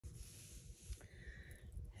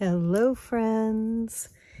Hello friends,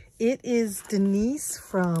 it is Denise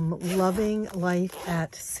from Loving Life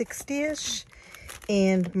at 60ish,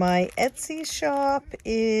 and my Etsy shop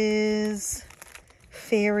is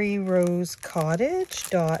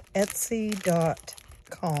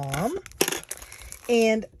fairyrosecottage.etsy.com,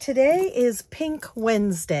 and today is Pink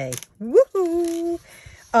Wednesday. Woohoo!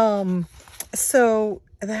 So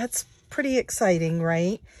that's pretty exciting,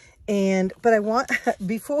 right? But I want,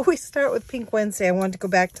 before we start with Pink Wednesday, I wanted to go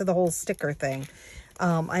back to the whole sticker thing.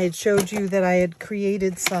 I had showed you that I had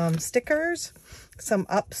created some stickers, some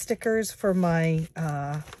up stickers for my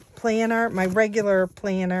planner, my regular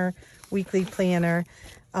planner, weekly planner.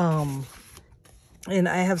 And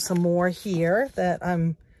I have some more here that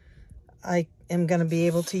I am going to be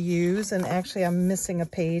able to use. And actually, I'm missing a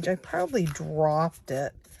page. I probably dropped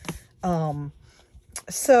it.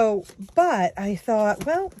 But I thought,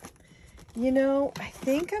 well, you know, I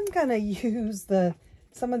think I'm going to use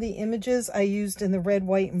some of the images I used in the red,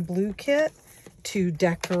 white, and blue kit to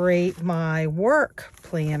decorate my work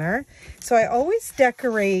planner. So I always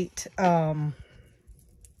decorate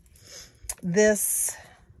this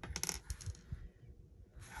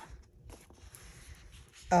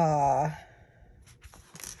the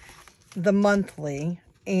monthly,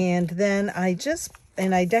 and then I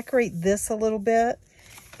decorate this a little bit,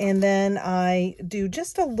 and then I do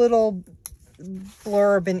just a little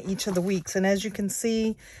blurb in each of the weeks. And as you can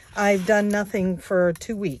see, I've done nothing for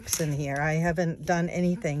 2 weeks in here. I haven't done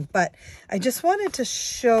anything, but I just wanted to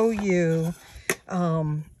show you.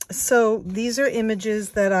 So these are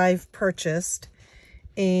images that I've purchased,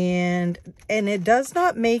 and it does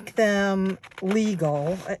not make them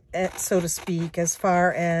legal, so to speak, as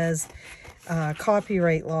far as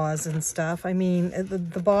copyright laws and stuff. I mean,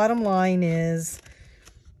 the bottom line is,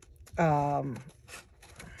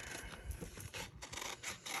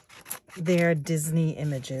 they're Disney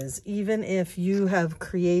images. Even if you have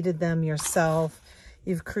created them yourself,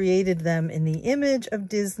 you've created them in the image of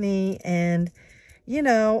Disney. And, you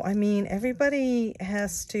know, I mean, everybody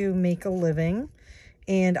has to make a living.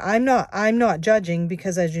 And I'm not judging,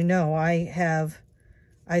 because as you know, I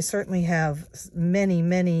certainly have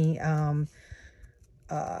many,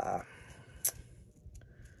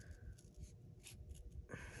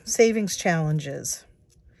 savings challenges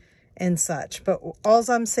and such. But all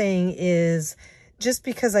I'm saying is, just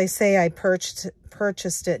because I say I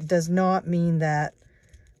purchased it does not mean that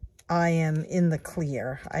I am in the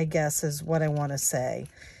clear, I guess is what I want to say.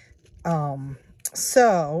 But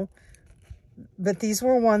these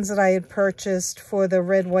were ones that I had purchased for the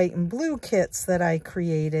red, white, and blue kits that I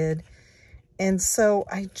created. And so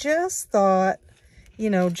I just thought, you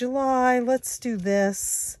know, July, let's do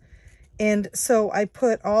this. And so I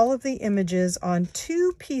put all of the images on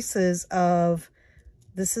 2 pieces of,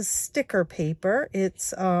 this is sticker paper.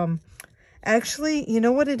 It's, actually, you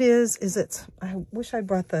know what it is I wish I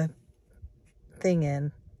brought the thing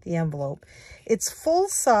in, the envelope. It's full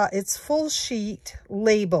sheet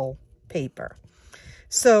label paper.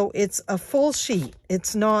 So it's a full sheet.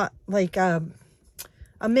 It's not like a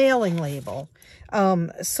mailing label.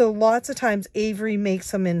 So lots of times Avery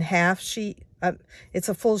makes them in half sheet. It's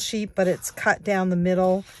a full sheet, but it's cut down the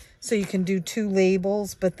middle, so you can do 2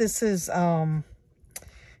 labels. But this is, yeah,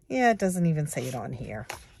 it doesn't even say it on here.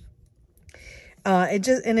 It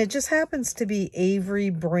just happens to be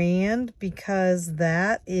Avery brand, because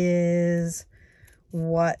that is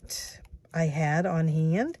what I had on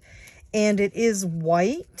hand. And it is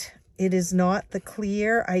white. It is not the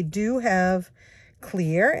clear. I do have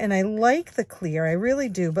clear, and I like the clear. I really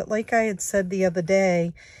do. But like I had said the other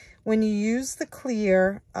day, when you use the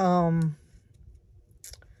clear,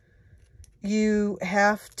 you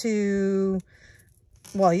have to,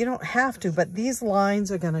 well, you don't have to, but these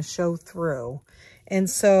lines are going to show through. And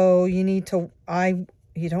so you need to,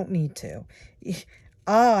 you don't need to.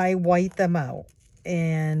 I white them out,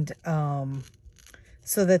 and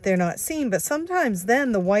so that they're not seen. But sometimes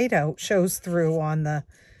then the whiteout shows through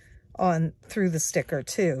through the sticker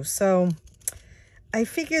too. So I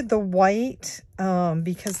figured the white,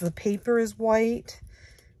 because the paper is white,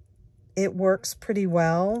 it works pretty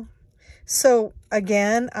well. So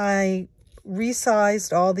again, I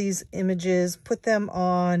resized all these images, put them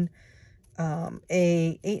on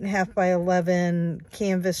a 8.5 by 11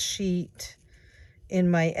 canvas sheet in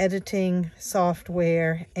my editing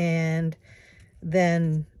software, and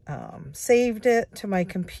then saved it to my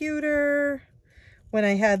computer when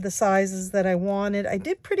I had the sizes that I wanted. I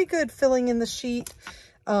did pretty good filling in the sheet.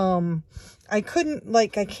 I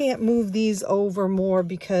can't move these over more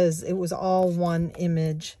because it was all one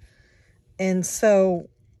image. And so,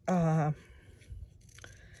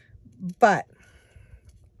 but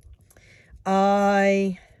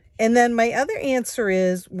And then my other answer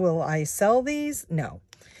is, will I sell these? No.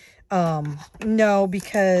 No,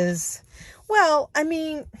 because, well, I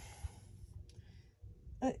mean,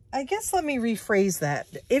 I guess let me rephrase that.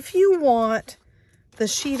 If you want the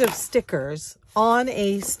sheet of stickers on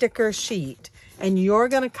a sticker sheet and you're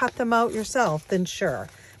going to cut them out yourself, then sure.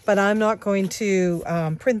 But I'm not going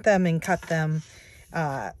to print them and cut them.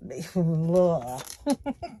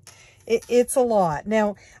 It's a lot.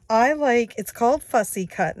 Now, it's called fussy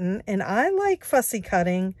cutting, and I like fussy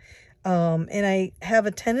cutting. And I have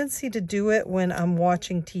a tendency to do it when I'm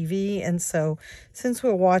watching TV. And so since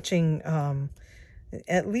we're watching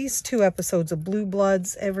at least 2 episodes of Blue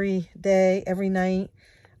Bloods every day, every night,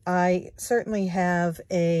 I certainly have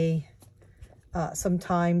some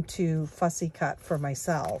time to fussy cut for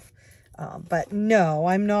myself. But no,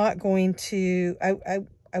 I'm not going to,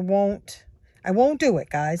 I won't do it,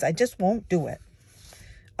 guys. I just won't do it.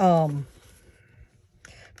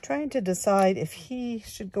 Trying to decide if he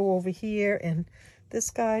should go over here and this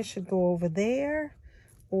guy should go over there,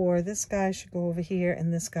 or this guy should go over here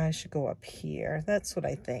and this guy should go up here. That's what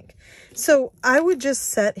I think. So I would just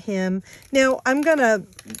set him. Now I'm gonna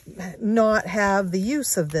not have the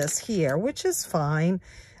use of this here, which is fine.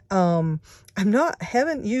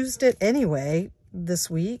 Haven't used it anyway this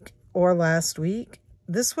week or last week.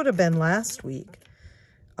 This would have been last week.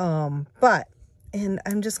 And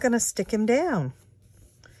I'm just gonna stick him down.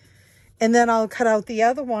 And then I'll cut out the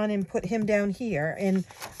other one and put him down here. And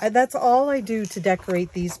that's all I do to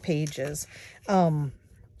decorate these pages.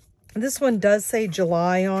 This one does say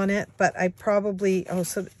July on it, but I probably,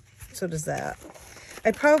 so does that.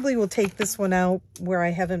 I probably will take this one out where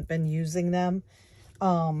I haven't been using them.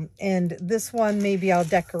 And this one, maybe I'll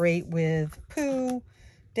decorate with Pooh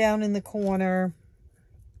down in the corner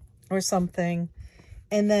or something.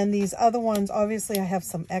 And then these other ones, obviously I have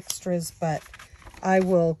some extras, but I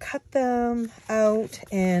will cut them out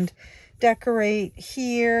and decorate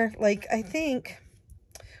here. Like, I think,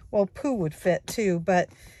 well, Pooh would fit too, but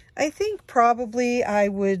I think probably I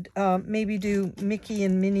would maybe do Mickey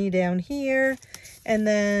and Minnie down here. And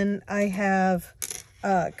then I have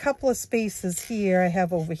a couple of spaces here I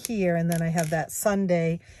have over here. And then I have that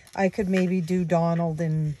Sunday. I could maybe do Donald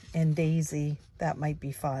and Daisy. That might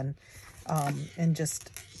be fun. And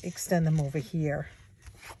just extend them over here.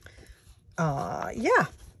 Yeah.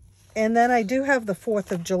 And then I do have the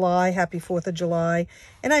 4th of July, Happy 4th of July.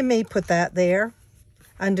 And I may put that there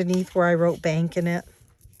underneath where I wrote bank in it.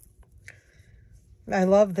 I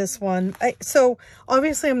love this one. So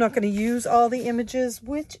obviously I'm not going to use all the images,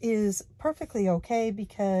 which is perfectly okay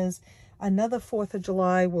because another 4th of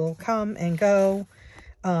July will come and go.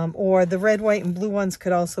 Or the red, white, and blue ones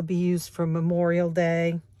could also be used for Memorial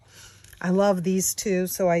Day. I love these two.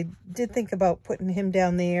 So I did think about putting him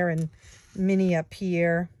down there and Minnie up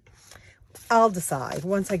here. I'll decide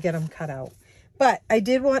once I get them cut out. But I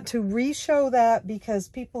did want to re-show that because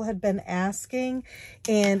people had been asking,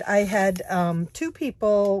 and I had 2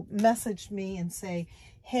 people message me and say,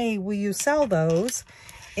 hey, will you sell those?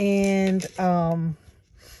 And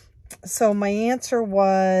so my answer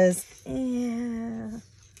was, yeah,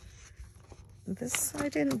 this I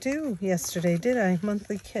didn't do yesterday, did I?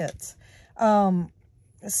 Monthly kits.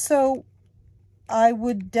 So I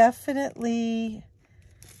would definitely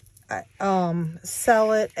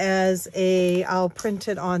sell it as I'll print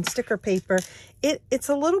it on sticker paper. It's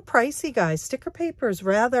a little pricey, guys. Sticker paper is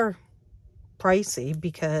rather pricey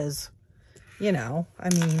because, you know, I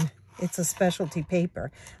mean, it's a specialty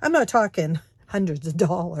paper. I'm not talking hundreds of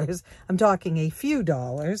dollars. I'm talking a few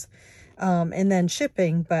dollars. And then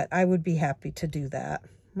shipping, but I would be happy to do that.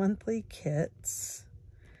 Monthly kits.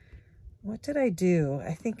 What did I do?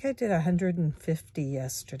 I think I did 150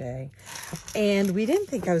 yesterday. And we didn't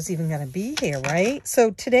think I was even going to be here, right?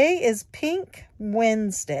 So today is Pink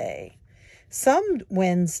Wednesday. Some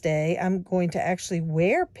Wednesday, I'm going to actually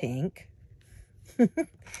wear pink.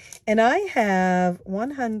 And I have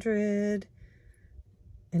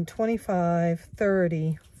 125,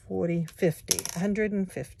 30, 40, 50.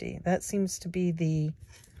 150. That seems to be the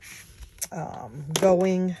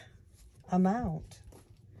going amount.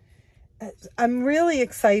 I'm really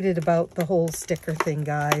excited about the whole sticker thing,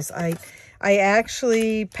 guys. I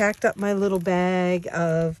actually packed up my little bag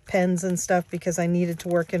of pens and stuff because I needed to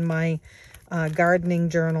work in my gardening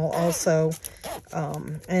journal also,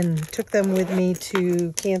 and took them with me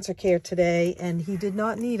to cancer care today, and he did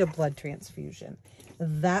not need a blood transfusion.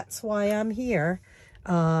 That's why I'm here,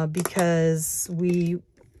 because we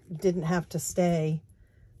didn't have to stay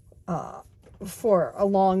for a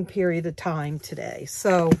long period of time today.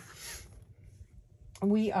 So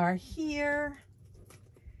we are here,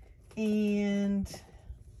 And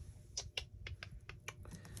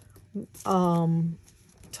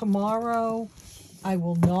tomorrow I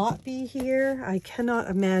will not be here. I cannot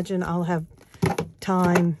imagine I'll have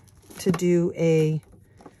time to do a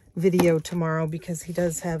video tomorrow because he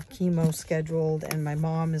does have chemo scheduled and my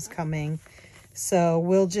mom is coming. So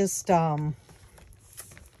we'll just, you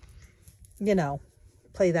know,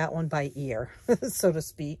 play that one by ear, so to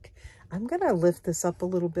speak. I'm going to lift this up a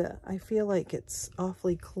little bit. I feel like it's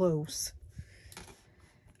awfully close.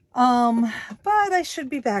 But I should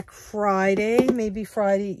be back Friday, maybe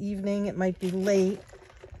Friday evening. It might be late.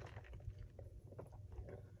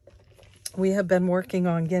 We have been working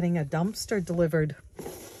on getting a dumpster delivered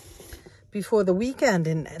before the weekend,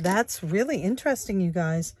 and that's really interesting, you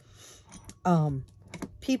guys.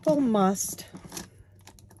 People must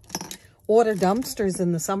order dumpsters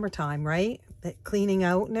in the summertime, right? That cleaning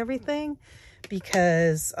out and everything,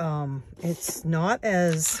 because it's not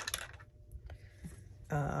as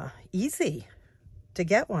easy to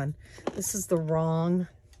get one. This is the wrong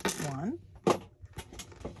one.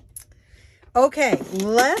 Okay,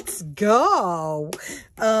 let's go.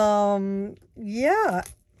 Yeah,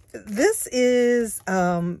 this is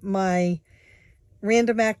my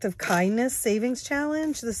Random Act of Kindness Savings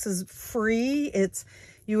Challenge. This is free.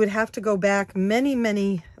 You would have to go back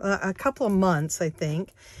a couple of months, I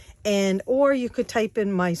think. Or you could type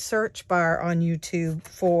in my search bar on YouTube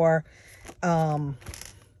for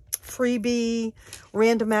freebie.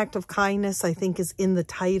 Random Act of Kindness, I think, is in the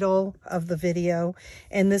title of the video.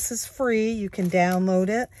 And this is free. You can download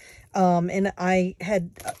it. And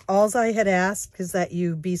all I had asked is that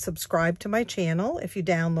you be subscribed to my channel if you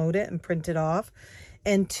download it and print it off.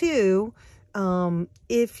 And two,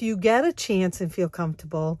 if you get a chance and feel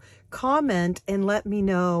comfortable, comment and let me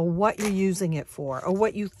know what you're using it for or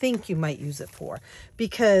what you think you might use it for.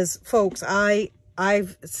 Because, folks,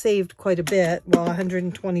 I've saved quite a bit, well,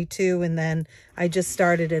 122, and then I just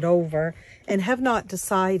started it over and have not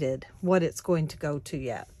decided what it's going to go to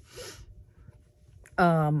yet.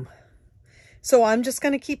 So I'm just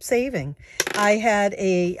going to keep saving. I had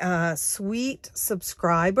a sweet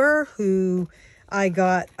subscriber who I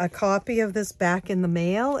got a copy of this back in the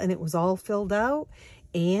mail, and it was all filled out,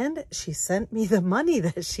 and she sent me the money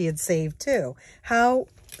that she had saved too. How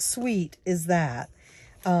sweet is that?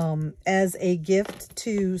 As a gift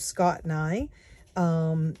to Scott and I,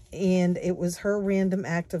 and it was her random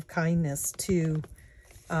act of kindness to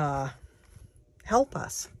help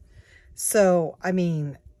us. So, I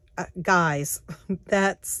mean, guys,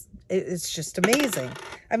 it's just amazing.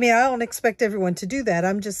 I mean, I don't expect everyone to do that.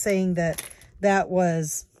 I'm just saying that it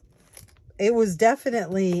was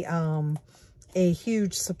definitely a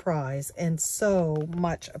huge surprise and so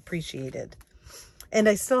much appreciated. And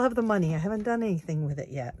I still have the money. I haven't done anything with it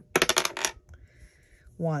yet.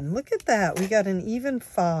 Look at that. We got an even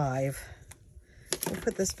 5. We'll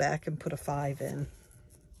put this back and put a 5 in.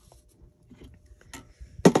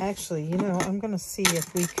 Actually, you know, I'm going to see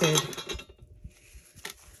if we could...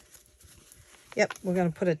 Yep, we're going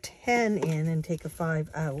to put a 10 in and take a 5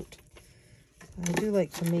 out. I do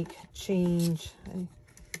like to make change. I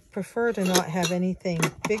prefer to not have anything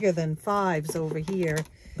bigger than 5s over here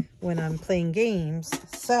when I'm playing games.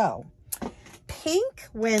 So, Pink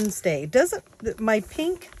Wednesday. My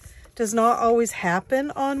pink does not always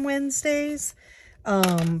happen on Wednesdays.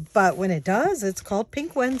 But when it does, it's called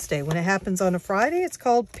Pink Wednesday. When it happens on a Friday, it's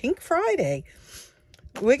called Pink Friday.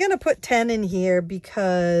 We're going to put 10 in here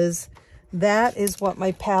because that is what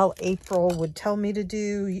my pal April would tell me to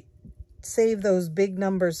do. Save those big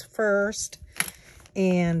numbers first.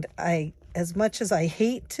 And as much as I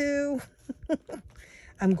hate to,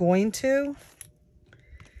 I'm going to.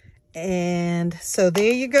 And so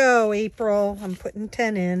there you go, April. I'm putting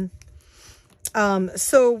 10 in.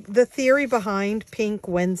 So the theory behind Pink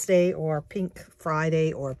Wednesday or Pink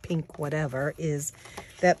Friday or pink whatever is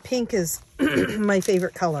that pink is my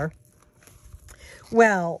favorite color.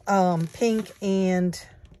 Well, pink and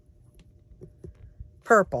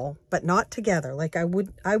purple, but not together. Like I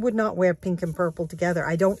would not wear pink and purple together,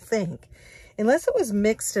 I don't think. Unless it was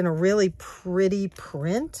mixed in a really pretty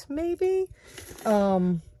print, maybe.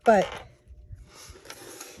 But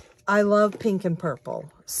I love pink and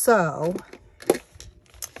purple. So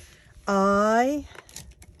I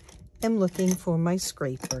am looking for my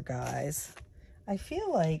scraper, guys. I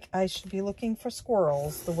feel like I should be looking for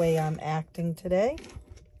squirrels the way I'm acting today.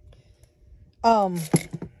 There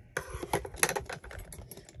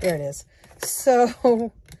it is.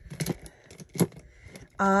 So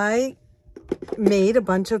I made a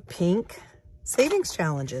bunch of pink savings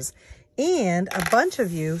challenges, and a bunch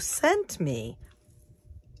of you sent me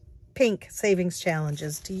pink savings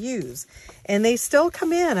challenges to use. And they still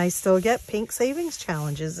come in. I still get pink savings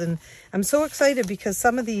challenges. And I'm so excited because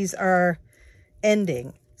some of these are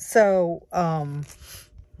ending. So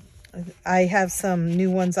I have some new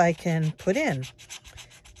ones I can put in.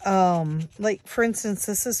 Like, for instance,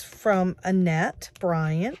 this is from Annette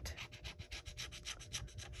Bryant.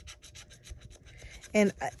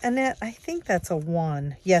 And Annette, I think that's a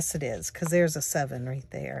 1. Yes, it is, because there's a 7 right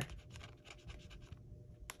there.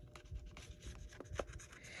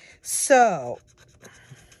 So,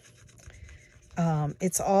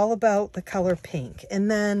 it's all about the color pink. And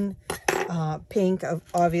then pink,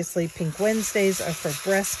 obviously, Pink Wednesdays are for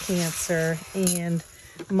breast cancer. And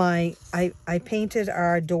I painted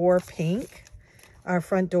our door pink, our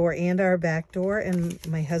front door and our back door. And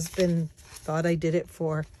my husband thought I did it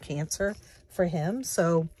for cancer for him.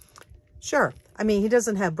 So, sure. I mean, he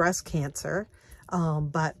doesn't have breast cancer,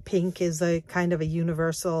 but pink is a kind of a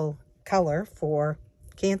universal color for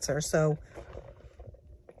cancer. So,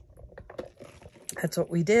 that's what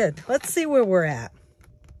we did. Let's see where we're at.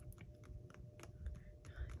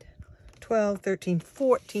 12, 13,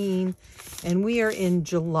 14, and we are in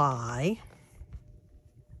July.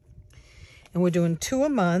 And we're doing 2 a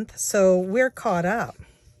month, so we're caught up,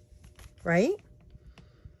 right?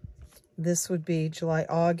 This would be July,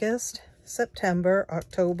 August, September,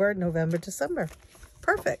 October, November, December.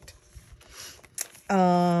 Perfect.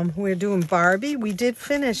 We're doing Barbie. We did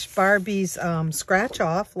finish Barbie's scratch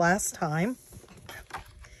off last time.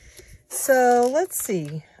 So let's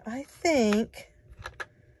see. I think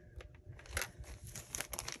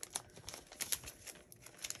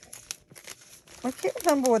I can't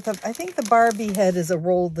remember what I think the Barbie head is a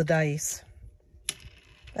roll the dice.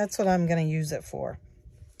 That's what I'm going to use it for.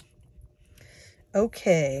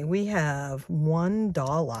 Okay, we have $1. Do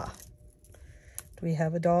we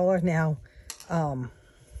have $1? Now,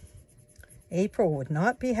 April would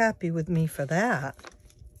not be happy with me for that.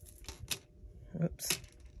 Oops.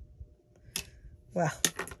 Well,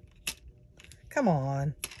 come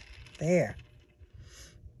on. There.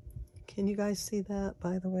 Can you guys see that,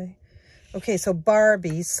 by the way? Okay, so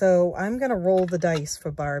Barbie. So I'm going to roll the dice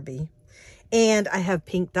for Barbie. And I have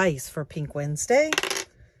pink dice for Pink Wednesday.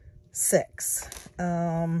 6.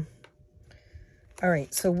 All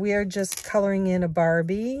right, so we're just coloring in a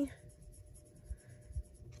Barbie.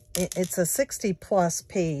 It's a 60+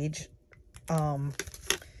 page. And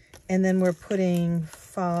then we're putting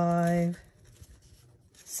 5,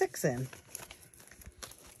 6 in.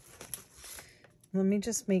 Let me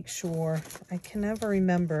just make sure. I can never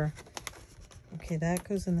remember. Okay, that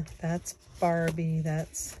goes in. That's Barbie.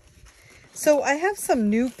 That's... So I have some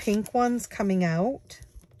new pink ones coming out.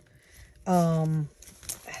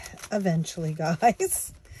 Eventually,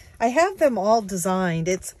 guys. I have them all designed.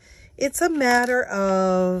 It's a matter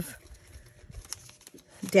of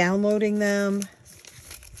downloading them,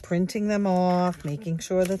 printing them off, making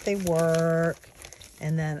sure that they work,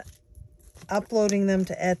 and then uploading them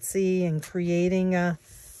to Etsy and creating a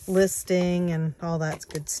listing and all that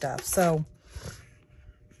good stuff. So,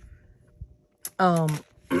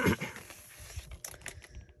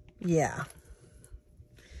 yeah.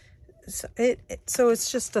 So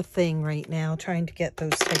it's just a thing right now, trying to get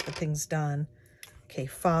those type of things done. Okay,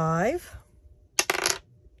 5,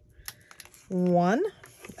 1.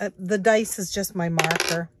 The dice is just my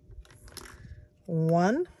marker.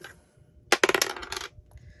 1.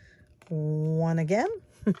 1 again.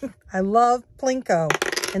 I love Plinko.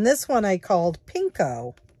 And this one I called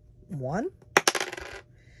Pinko. 1.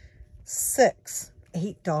 6.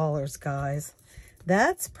 $8, guys.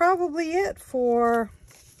 That's probably it for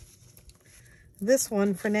this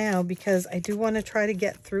one for now, because I do want to try to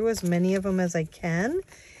get through as many of them as I can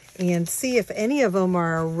and see if any of them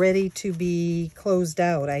are ready to be closed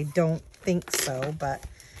out. I don't think so, but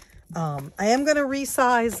I am going to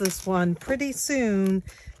resize this one pretty soon.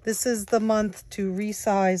 This is the month to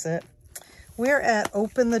resize it. We're at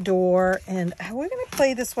Open the Door, and we're going to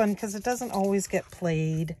play this one because it doesn't always get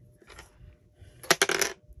played.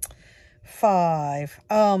 5.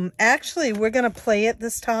 Actually, we're going to play it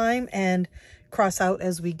this time and cross out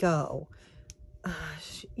as we go.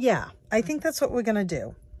 Yeah, I think that's what we're going to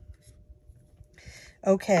do.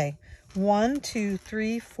 Okay. 1, 2,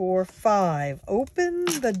 3, 4, 5. Open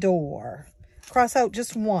the door. Cross out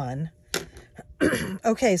just 1.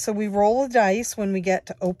 Okay, so we roll a dice when we get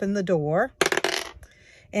to open the door.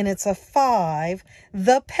 And it's a 5.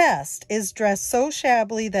 The pest is dressed so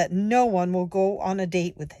shabbily that no one will go on a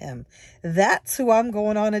date with him. That's who I'm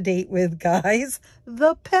going on a date with, guys.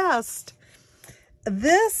 The pest.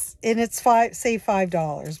 This, and it's say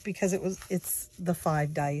 $5 because it's the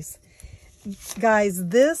 5 dice. guys,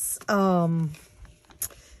 this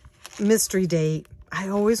mystery date, I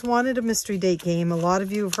always wanted a mystery date game. A lot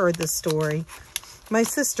of you have heard this story. My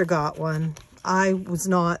sister got one. I was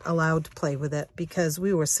not allowed to play with it because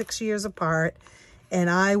we were 6 years apart and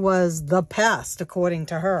I was the pest, according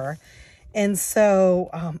to her. And so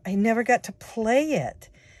I never got to play it.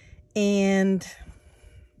 And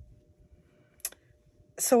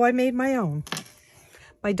so I made my own.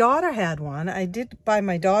 My daughter had one. I did buy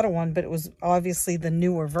my daughter one, but it was obviously the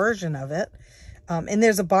newer version of it. And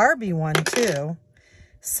there's a Barbie one too.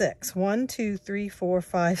 6. 1, 2, 3, 4,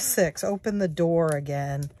 5, 6. Open the door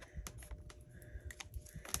again.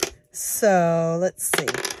 So let's see.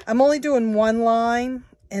 I'm only doing one line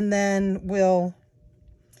and then we'll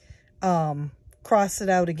cross it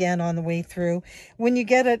out again on the way through. When you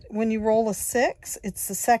get it, when you roll a 6, it's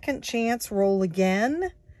the second chance. Roll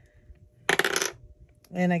again.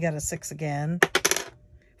 And I got a 6 again.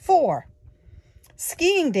 4.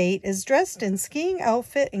 Skiing date is dressed in skiing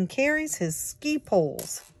outfit and carries his ski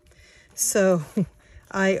poles. So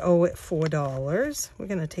I owe it $4. We're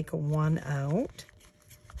going to take a 1 out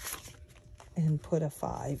and put a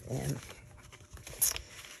 5 in.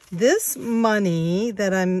 This money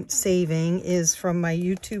that I'm saving is from my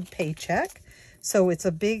YouTube paycheck. So it's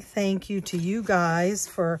a big thank you to you guys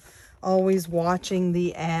for always watching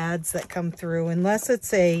the ads that come through. Unless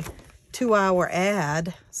it's a 2-hour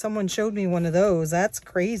ad. Someone showed me one of those. That's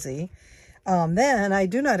crazy. Then I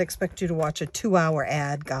do not expect you to watch a 2-hour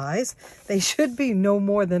ad, guys. They should be no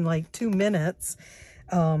more than like 2 minutes.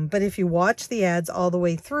 But if you watch the ads all the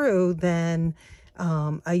way through, then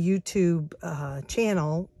a YouTube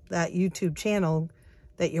channel, that YouTube channel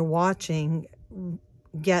that you're watching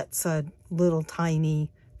gets a little tiny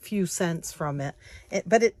few cents from it.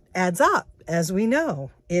 But it adds up, as we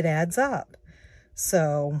know. It adds up.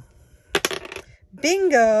 So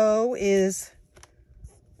bingo is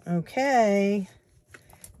okay.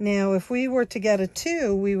 Now, if we were to get a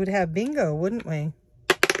 2, we would have bingo, wouldn't we?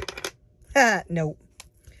 Nope.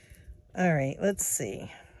 All right, let's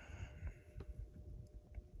see.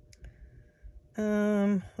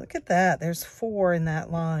 Look at that. There's 4 in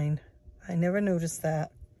that line. I never noticed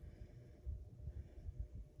that.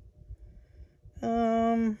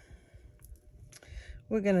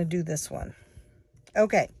 We're going to do this one.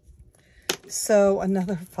 Okay. So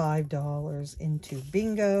another $5 into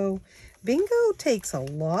bingo. Bingo takes a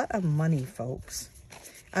lot of money, folks.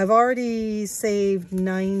 I've already saved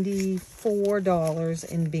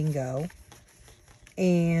 $94 in bingo.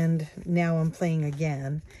 And now I'm playing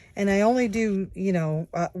again. And I only do, you know,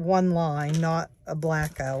 one line, not a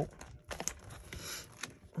blackout.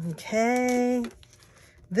 Okay.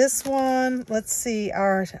 This one, let's see,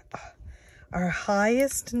 our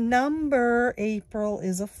highest number, April,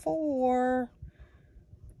 is a 4.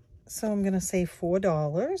 So I'm going to say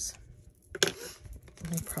 $4. I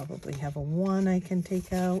probably have a 1 I can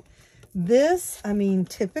take out. This, I mean,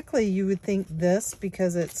 typically you would think this,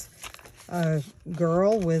 because it's a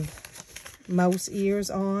girl with mouse ears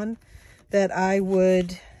on, that I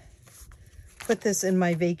would put this in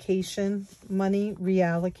my vacation money,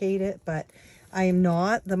 reallocate it, but I am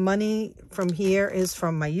not. The money from here is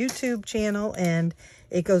from my YouTube channel, and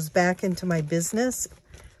it goes back into my business,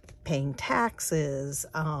 paying taxes,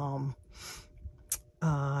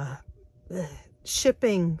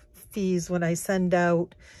 shipping fees when I send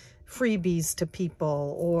out freebies to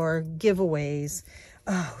people or giveaways.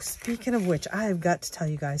 Oh, speaking of which, I've got to tell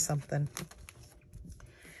you guys something.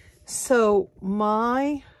 So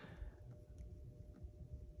my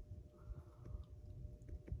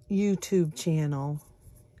YouTube channel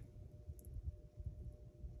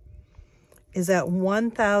is at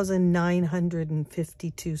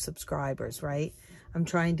 1,952 subscribers, right? I'm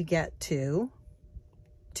trying to get to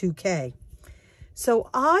 2K. So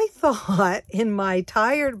I thought in my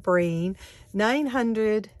tired brain,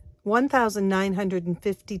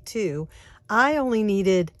 1,952, I only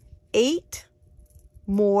needed 8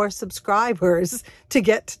 more subscribers to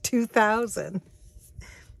get to 2,000.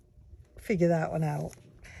 Figure that one out.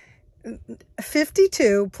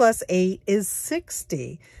 52 plus 8 is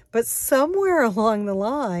 60. But somewhere along the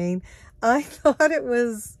line, I thought it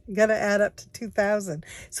was going to add up to 2,000.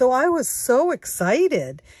 So I was so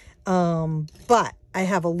excited. But I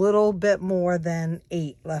have a little bit more than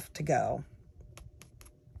 8 left to go.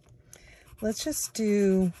 Let's just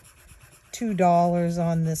do $2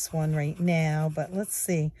 on this one right now. But let's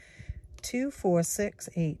see. 2, 4, 6,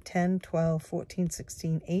 8, 10, 12, 14,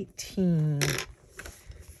 16, 18.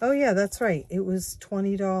 Oh, yeah, that's right. It was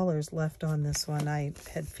 $20 left on this one. I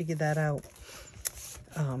had figured that out.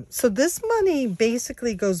 So this money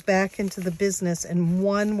basically goes back into the business in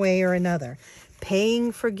one way or another.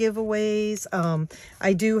 Paying for giveaways.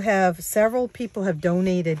 I do have several people have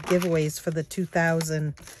donated giveaways for the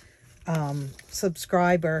 2,000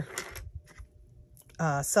 subscriber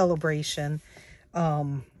celebration.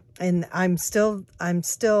 And I'm still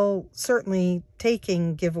certainly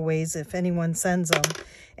taking giveaways if anyone sends them.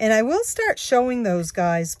 And I will start showing those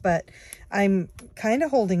guys, but I'm kind of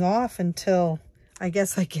holding off until I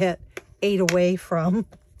guess I get 8 away from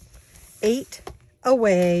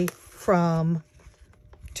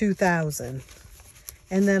 2,000.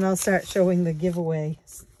 And then I'll start showing the giveaway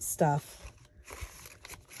stuff.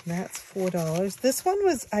 That's $4. This one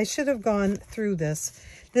was, I should have gone through this.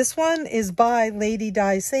 This one is by Lady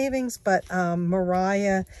Di Savings, but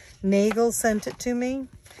Mariah Nagel sent it to me.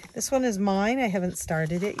 This one is mine. I haven't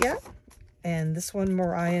started it yet. And this one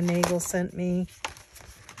Mariah Nagel sent me.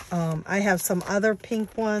 I have some other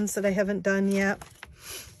pink ones that I haven't done yet.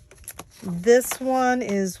 This one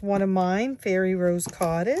is one of mine, Fairy Rose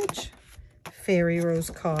Cottage. Fairy Rose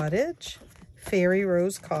Cottage. Fairy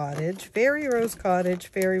Rose Cottage. Fairy Rose Cottage.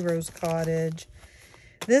 Fairy Rose Cottage.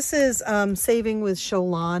 This is Saving with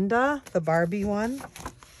Sholanda, the Barbie one.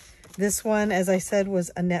 This one, as I said,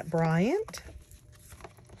 was Annette Bryant.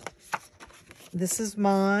 This is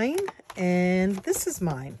mine, and this is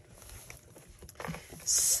mine.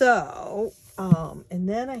 So, and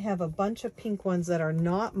then I have a bunch of pink ones that are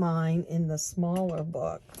not mine in the smaller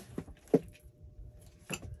book.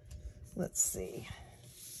 Let's see.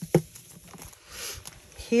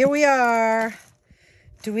 Here we are.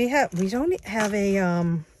 We don't have a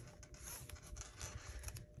an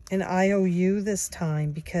IOU this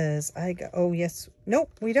time because oh yes,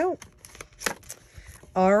 nope, we don't.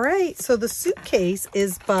 All right, so the suitcase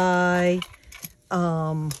is by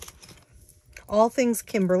All Things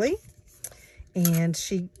Kimberly, and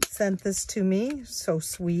she sent this to me. So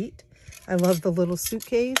sweet. I love the little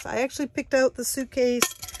suitcase. I actually picked out the suitcase,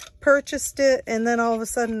 purchased it, and then all of a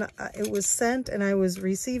sudden it was sent and I was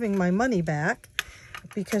receiving my money back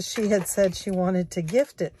because she had said she wanted to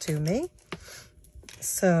gift it to me.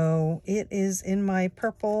 So it is in my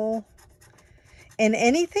purple. And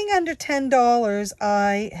anything under $10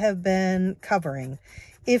 I have been covering.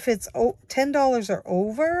 If it's $10 or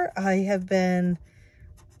over, I have been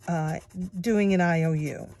doing an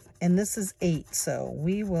IOU. And this is 8, so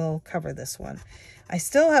we will cover this one. I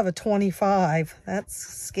still have a 25. That's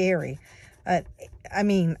scary. I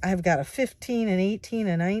mean, I've got a 15, an 18,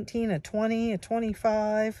 a 19, a 20, a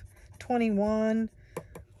 25, 21.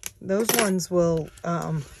 Those ones will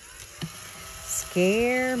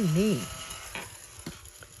scare me.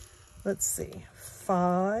 Let's see.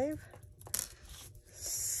 5,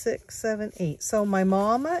 6, 7, 8. So my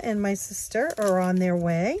mama and my sister are on their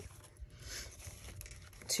way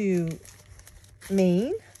to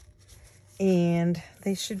Maine. And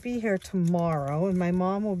they should be here tomorrow. And my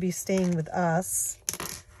mom will be staying with us.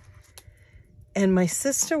 And my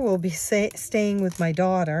sister will be staying with my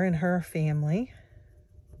daughter and her family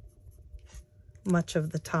much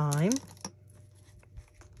of the time.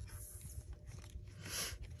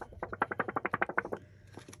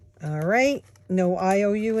 All right. No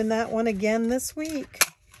IOU in that one again this week.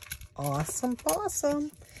 Awesome,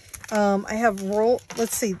 awesome. I have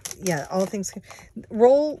let's see. Yeah, All Things.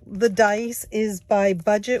 Roll the Dice is by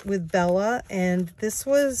Budget with Bella. And this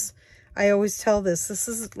was, I always tell this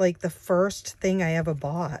is like the first thing I ever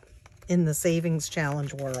bought in the Savings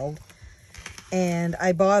Challenge world. And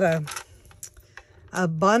I bought a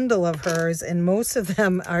bundle of hers, and most of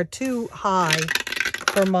them are too high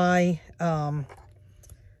for my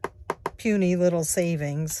puny little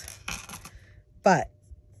savings. But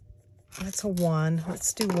that's a 1.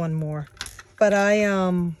 Let's do one more. But I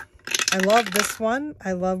love this one.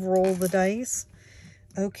 I love Roll the Dice.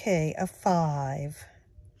 Okay, a 5.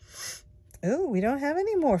 Oh, we don't have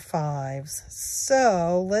any more 5s.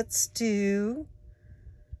 So let's do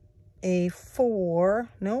a 4.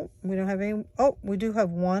 Nope, we don't have any. Oh, we do have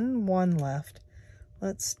one left.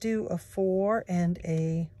 Let's do a 4 and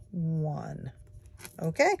a 1.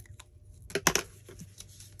 Okay.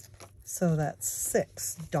 So that's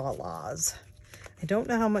 $6. I don't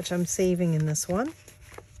know how much I'm saving in this one.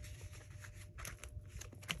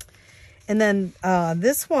 And then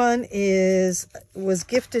this one was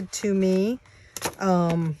gifted to me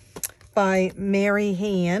by Mary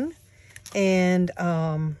Han, and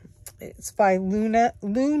it's by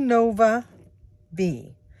Lunova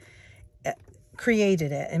B.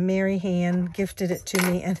 Created it, and Mary Han gifted it to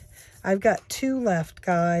me, and I've got 2 left,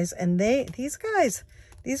 guys. And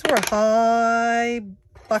these were high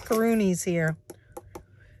buckaroonies here.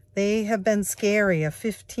 They have been scary. A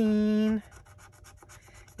 15.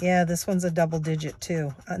 Yeah, this one's a double digit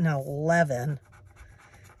too. An 11.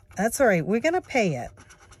 That's all right. We're going to pay it.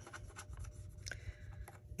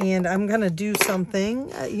 And I'm going to do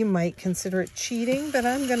something. You might consider it cheating, but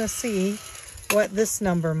I'm going to see what this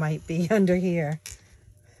number might be under here.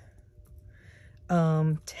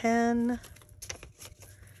 10,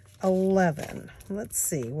 11. Let's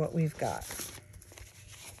see what we've got.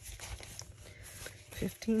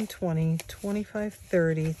 15, 20, 25,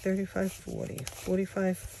 30, 35, 40,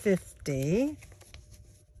 45, 50,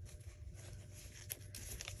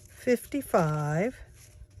 55,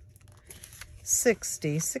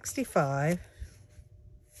 60, 65,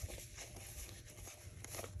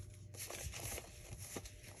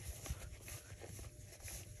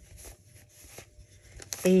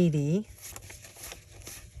 80,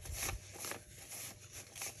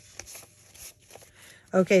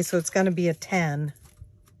 okay, so it's going to be a 10.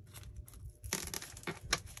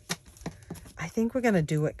 I think we're going to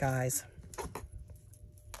do it, guys.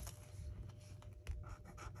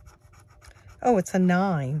 Oh, it's a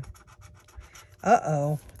 9.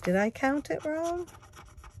 Uh-oh. Did I count it wrong?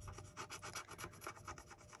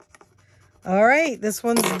 All right, this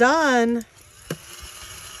one's done.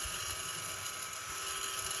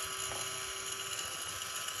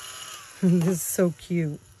 This is so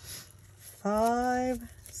cute. 5,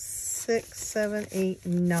 6, 7, 8,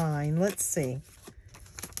 9. Let's see.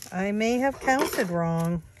 I may have counted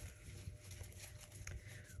wrong.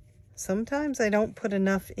 Sometimes I don't put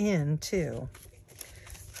enough in, too.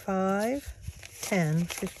 5, 10,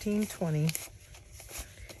 15, 20,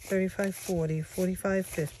 35, 40, 45,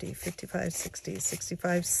 50, 55, 60,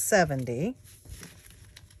 65, 70.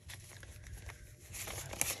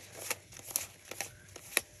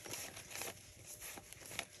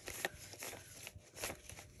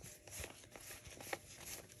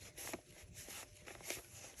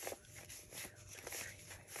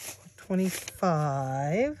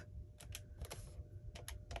 $25.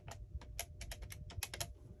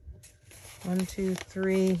 1, 2,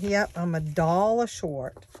 3. Yep, I'm $1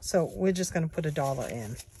 short. So we're just going to put $1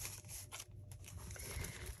 in.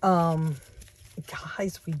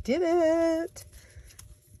 Guys, we did it.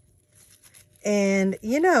 And,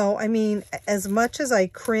 you know, I mean, as much as I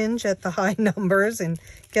cringe at the high numbers and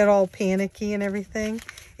get all panicky and everything,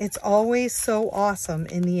 it's always so awesome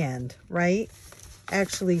in the end, right?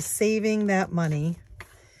 Actually saving that money.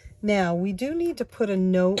 Now, we do need to put a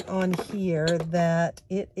note on here that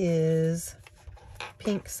it is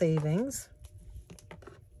pink savings,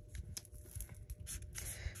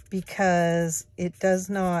 because it does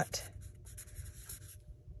not,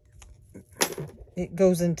 it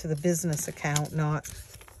goes into the business account, not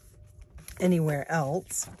anywhere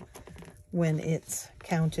else when it's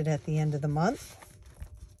counted at the end of the month.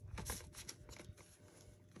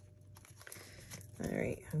 All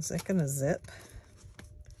right, is that gonna zip?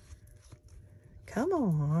 Come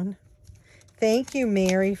on. Thank you,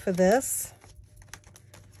 Mary, for this.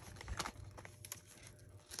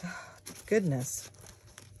 Oh, goodness.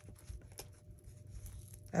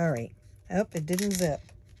 All right. Oh, it didn't zip.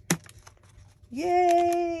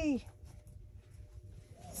 Yay!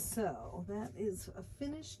 So that is a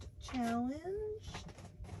finished challenge.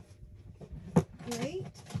 Great.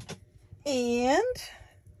 And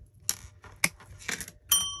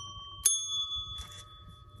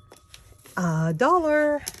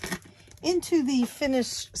 $1 into the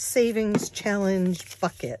finished savings challenge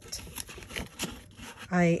bucket.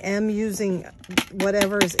 I am using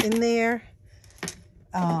whatever's in there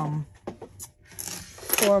for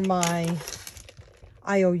my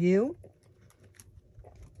IOU.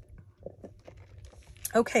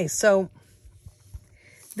 Okay, so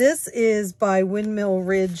this is by Windmill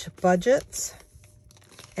Ridge Budgets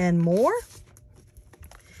and More.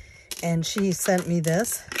 And she sent me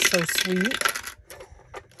this. So sweet. 1,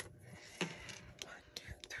 2,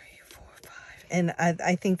 3, 4, 5. And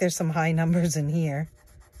I think there's some high numbers in here.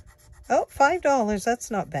 Oh, $5.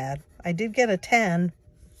 That's not bad. I did get a 10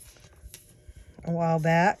 a while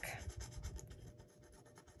back.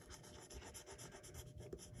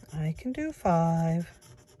 I can do 5.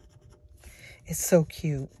 It's so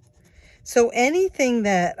cute. So anything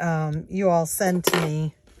that you all send to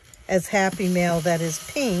me as Happy Mail that is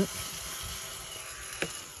pink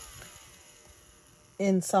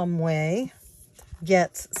in some way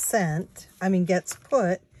gets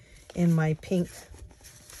put in my pink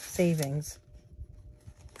savings.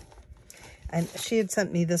 And she had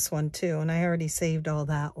sent me this one too, and I already saved all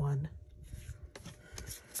that one.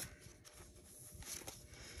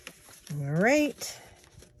 All right.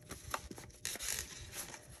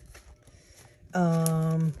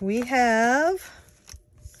 We have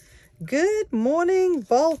Good Morning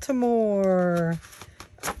Baltimore.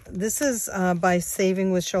 This is by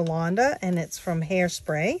Saving with Yolanda, and it's from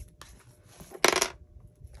Hairspray.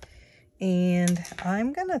 And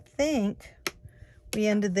I'm gonna think we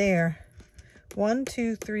ended there. 1,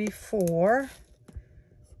 2, 3, 4.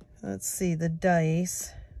 Let's see, the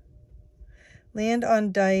dice. Land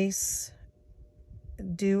on dice,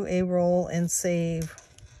 do a roll and save.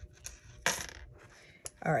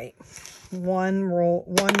 All right, one roll,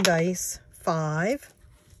 one dice, 5.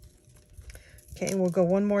 Okay, we'll go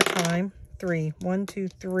one more time. 3. 1, 2,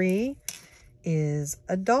 3 is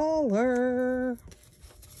 $1.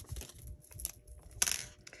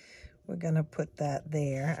 We're gonna put that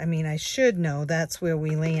there. I mean, I should know that's where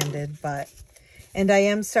we landed, but, and I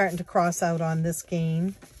am starting to cross out on this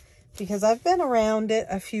game because I've been around it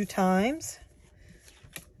a few times.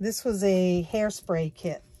 This was a Hairspray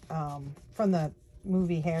kit from the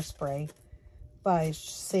movie Hairspray by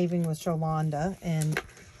Saving with Yolanda, and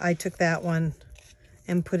I took that one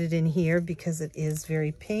and put it in here because it is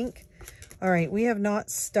very pink. All right, we have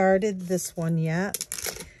not started this one yet.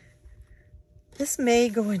 This may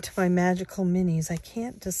go into my magical minis. I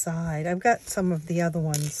can't decide. I've got some of the other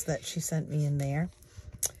ones that she sent me in there.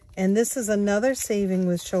 And this is another Saving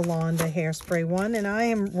with Yolanda Hairspray one, and I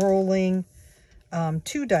am rolling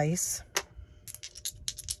 2 dice.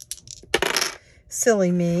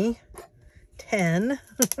 Silly me. 10.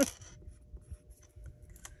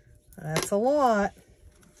 That's a lot.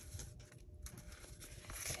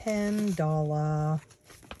 $10.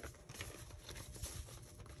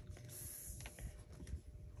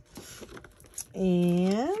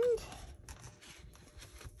 And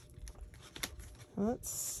let's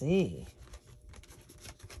see.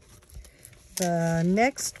 The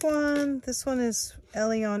next one, this one is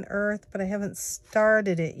Ellie on Earth, but I haven't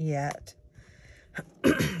started it yet.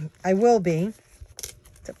 I will be.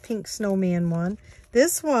 It's a pink snowman one.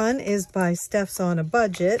 This one is by Steph's on a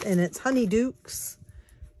Budget, and it's Honeydukes,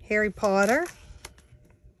 Harry Potter.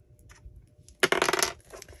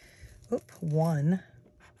 Oop, 1.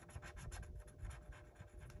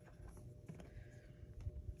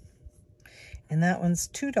 And that one's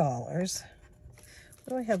 $2. What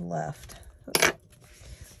do I have left?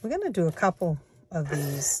 We're going to do a couple of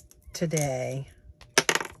these today.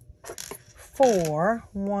 4.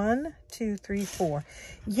 1, 2, 3, 4.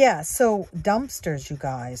 Yeah, so dumpsters, you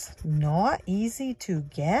guys. Not easy to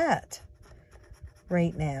get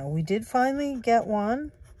right now. We did finally get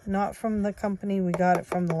one. Not from the company we got it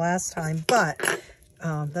from the last time, but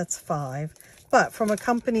that's 5. But from a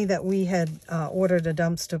company that we had ordered a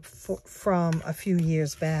dumpster from a few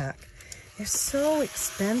years back. They're so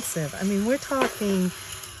expensive. I mean, we're talking,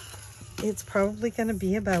 it's probably going to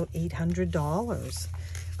be about $800.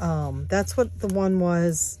 That's what the one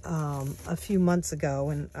was a few months ago,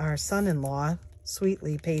 and our son-in-law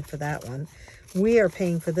sweetly paid for that one. We are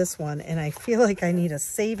paying for this one, and I feel like I need a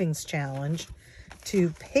savings challenge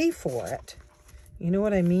to pay for it. You know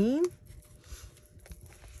what I mean?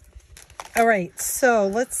 All right, so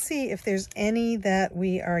let's see if there's any that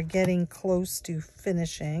we are getting close to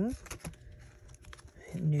finishing.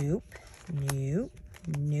 Nope, nope,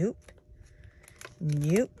 nope,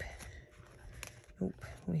 nope. Nope,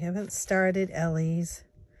 we haven't started Ellie's.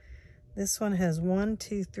 This one has 1,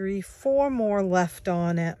 2, 3, 4 more left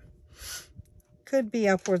on it. Could be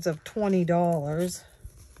upwards of $20.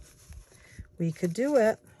 We could do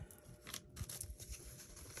it.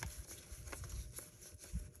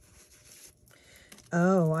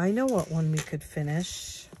 Oh, I know what one we could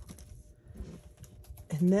finish.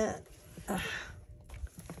 And then,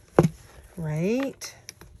 right?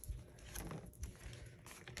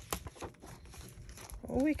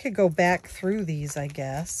 Well, we could go back through these, I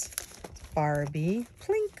guess. Barbie,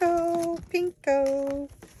 Plinko, Pinko,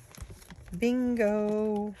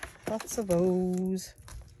 Bingo, lots of O's.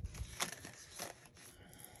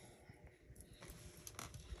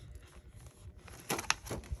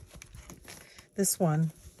 This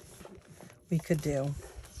one we could do,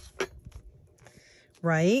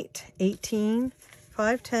 right? 18,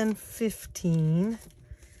 5, 10, 15,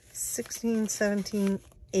 16, 17,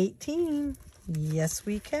 18. Yes,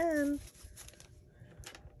 we can.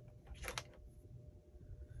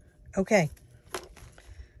 Okay.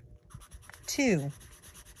 2,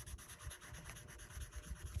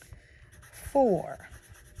 4,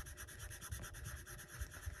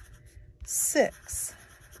 6,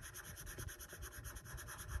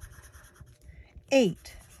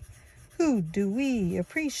 8. Who do we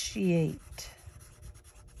appreciate?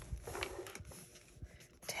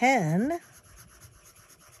 10,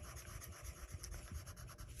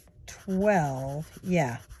 12.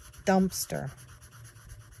 Yeah, dumpster.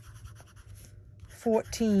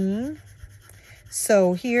 14.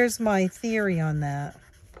 So here's my theory on that.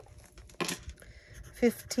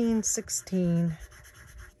 15, 16.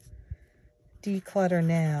 Declutter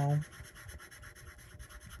now.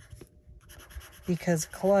 Because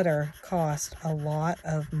clutter costs a lot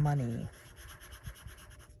of money.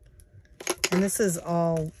 And this is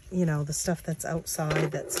all, you know, the stuff that's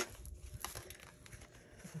outside that's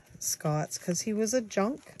Scott's, because he was a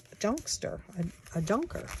junkster, a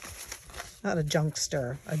junker. Not a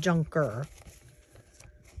junkster, a junker.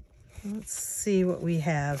 Let's see what we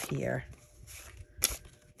have here.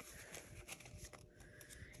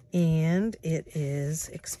 And it is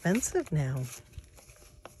expensive now.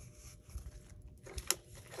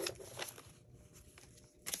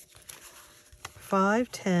 $5,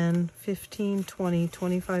 $10, $15, $20,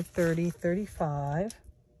 $25, $30, $35.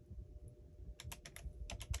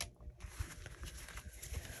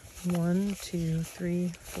 1, 2, 3,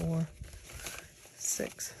 4,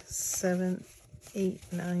 6, 7, 8,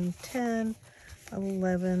 9, 10,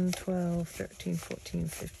 11, 12, 13, 14,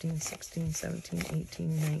 15, 16, 17,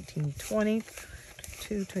 18, 19, 20,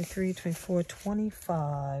 22, 23, 24,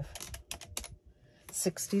 25.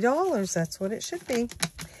 $60. That's what it should be.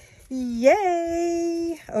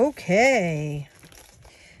 Yay! Okay.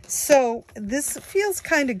 So this feels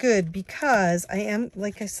kind of good because I am,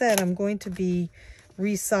 like I said, I'm going to be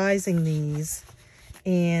resizing these,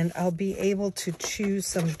 and I'll be able to choose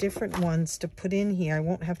some different ones to put in here. I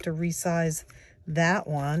won't have to resize that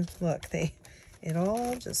one. Look, it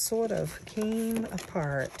all just sort of came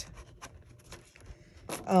apart.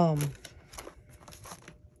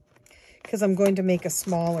 Because I'm going to make a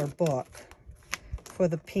smaller book for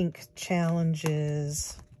the pink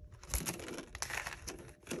challenges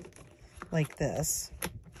like this,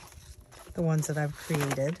 the ones that I've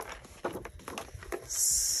created.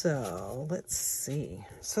 So let's see.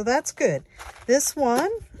 So that's good. This one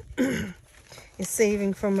is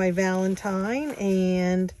saving from my Valentine,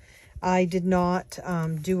 and I did not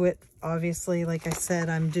do it, obviously. Like I said,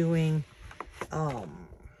 I'm doing,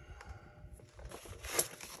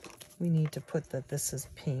 we need to put that this is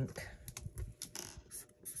pink.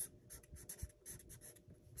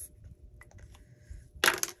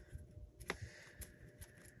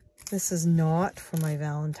 This is not for my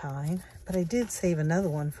Valentine, but I did save another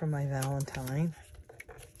one for my Valentine.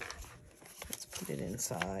 Let's put it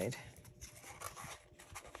inside.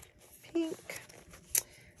 Pink.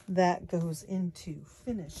 That goes into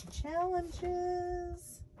finished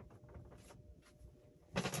challenges.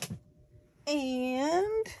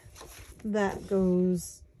 And that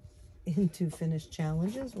goes into finished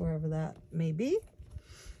challenges, wherever that may be.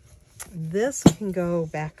 This can go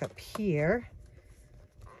back up here.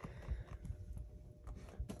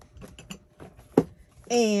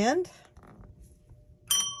 And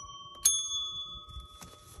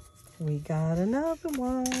we got another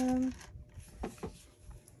one.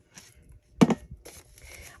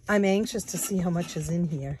 I'm anxious to see how much is in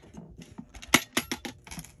here.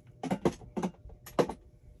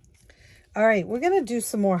 All right, we're going to do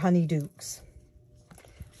some more honeydukes.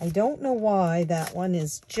 I don't know why that one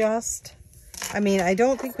is just, I mean, I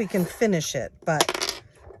don't think we can finish it, but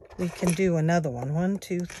we can do another one. 1,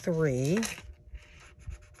 2, 3.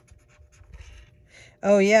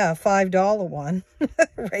 Oh yeah, $5 one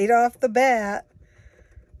right off the bat.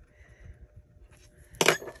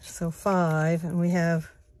 So 5, and we have,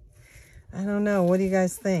 I don't know, what do you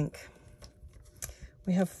guys think?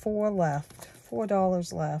 We have 4 left,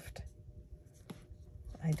 $4 left.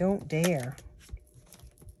 I don't dare.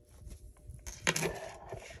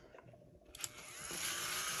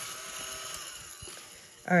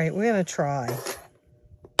 All right, we're gonna try.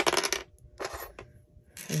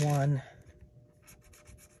 1.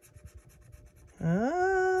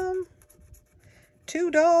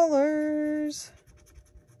 $2.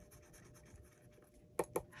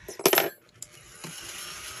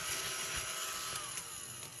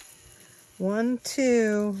 One,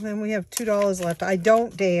 2, then we have $2 left. I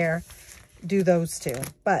don't dare do those two,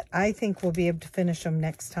 but I think we'll be able to finish them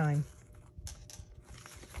next time.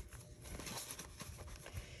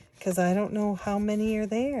 Because I don't know how many are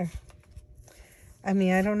there. I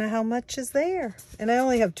mean, I don't know how much is there. And I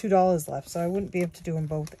only have $2 left, so I wouldn't be able to do them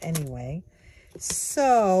both anyway.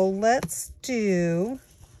 So let's do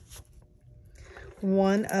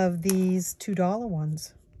one of these $2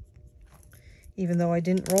 ones. Even though I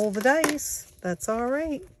didn't roll the dice, that's all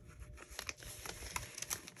right.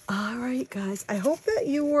 All right, guys. I hope that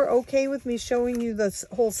you were okay with me showing you this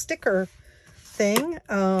whole sticker thing.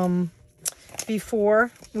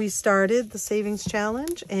 before we started the savings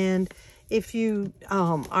challenge. And if you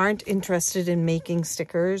aren't interested in making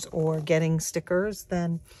stickers or getting stickers,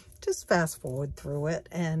 then just fast forward through it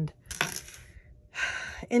and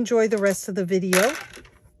enjoy the rest of the video.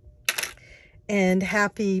 And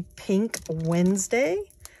happy Pink Wednesday.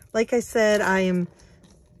 Like I said, I am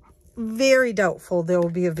very doubtful there will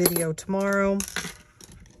be a video tomorrow.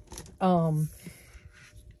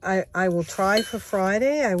 I will try for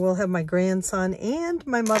Friday. I will have my grandson and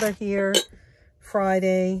my mother here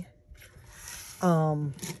Friday.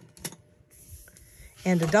 And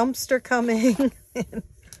a dumpster coming.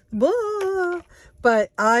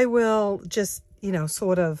 But I will just, you know,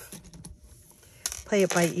 sort of play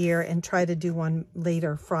it by ear and try to do one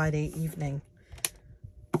later Friday evening.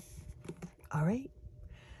 All right,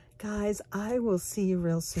 guys, I will see you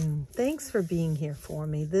real soon. Thanks for being here for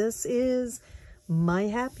me. This is my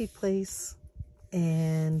happy place,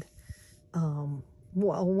 and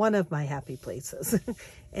well, one of my happy places.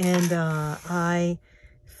 And I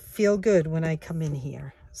feel good when I come in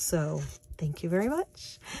here. So thank you very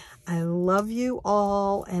much. I love you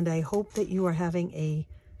all, and I hope that you are having a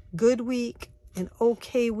good week, an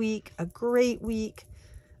okay week, a great week.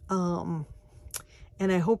 And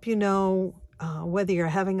I hope you know, whether you're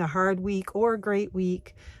having a hard week or a great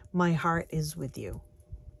week, my heart is with you.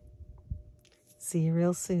 See you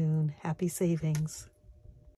real soon. Happy savings.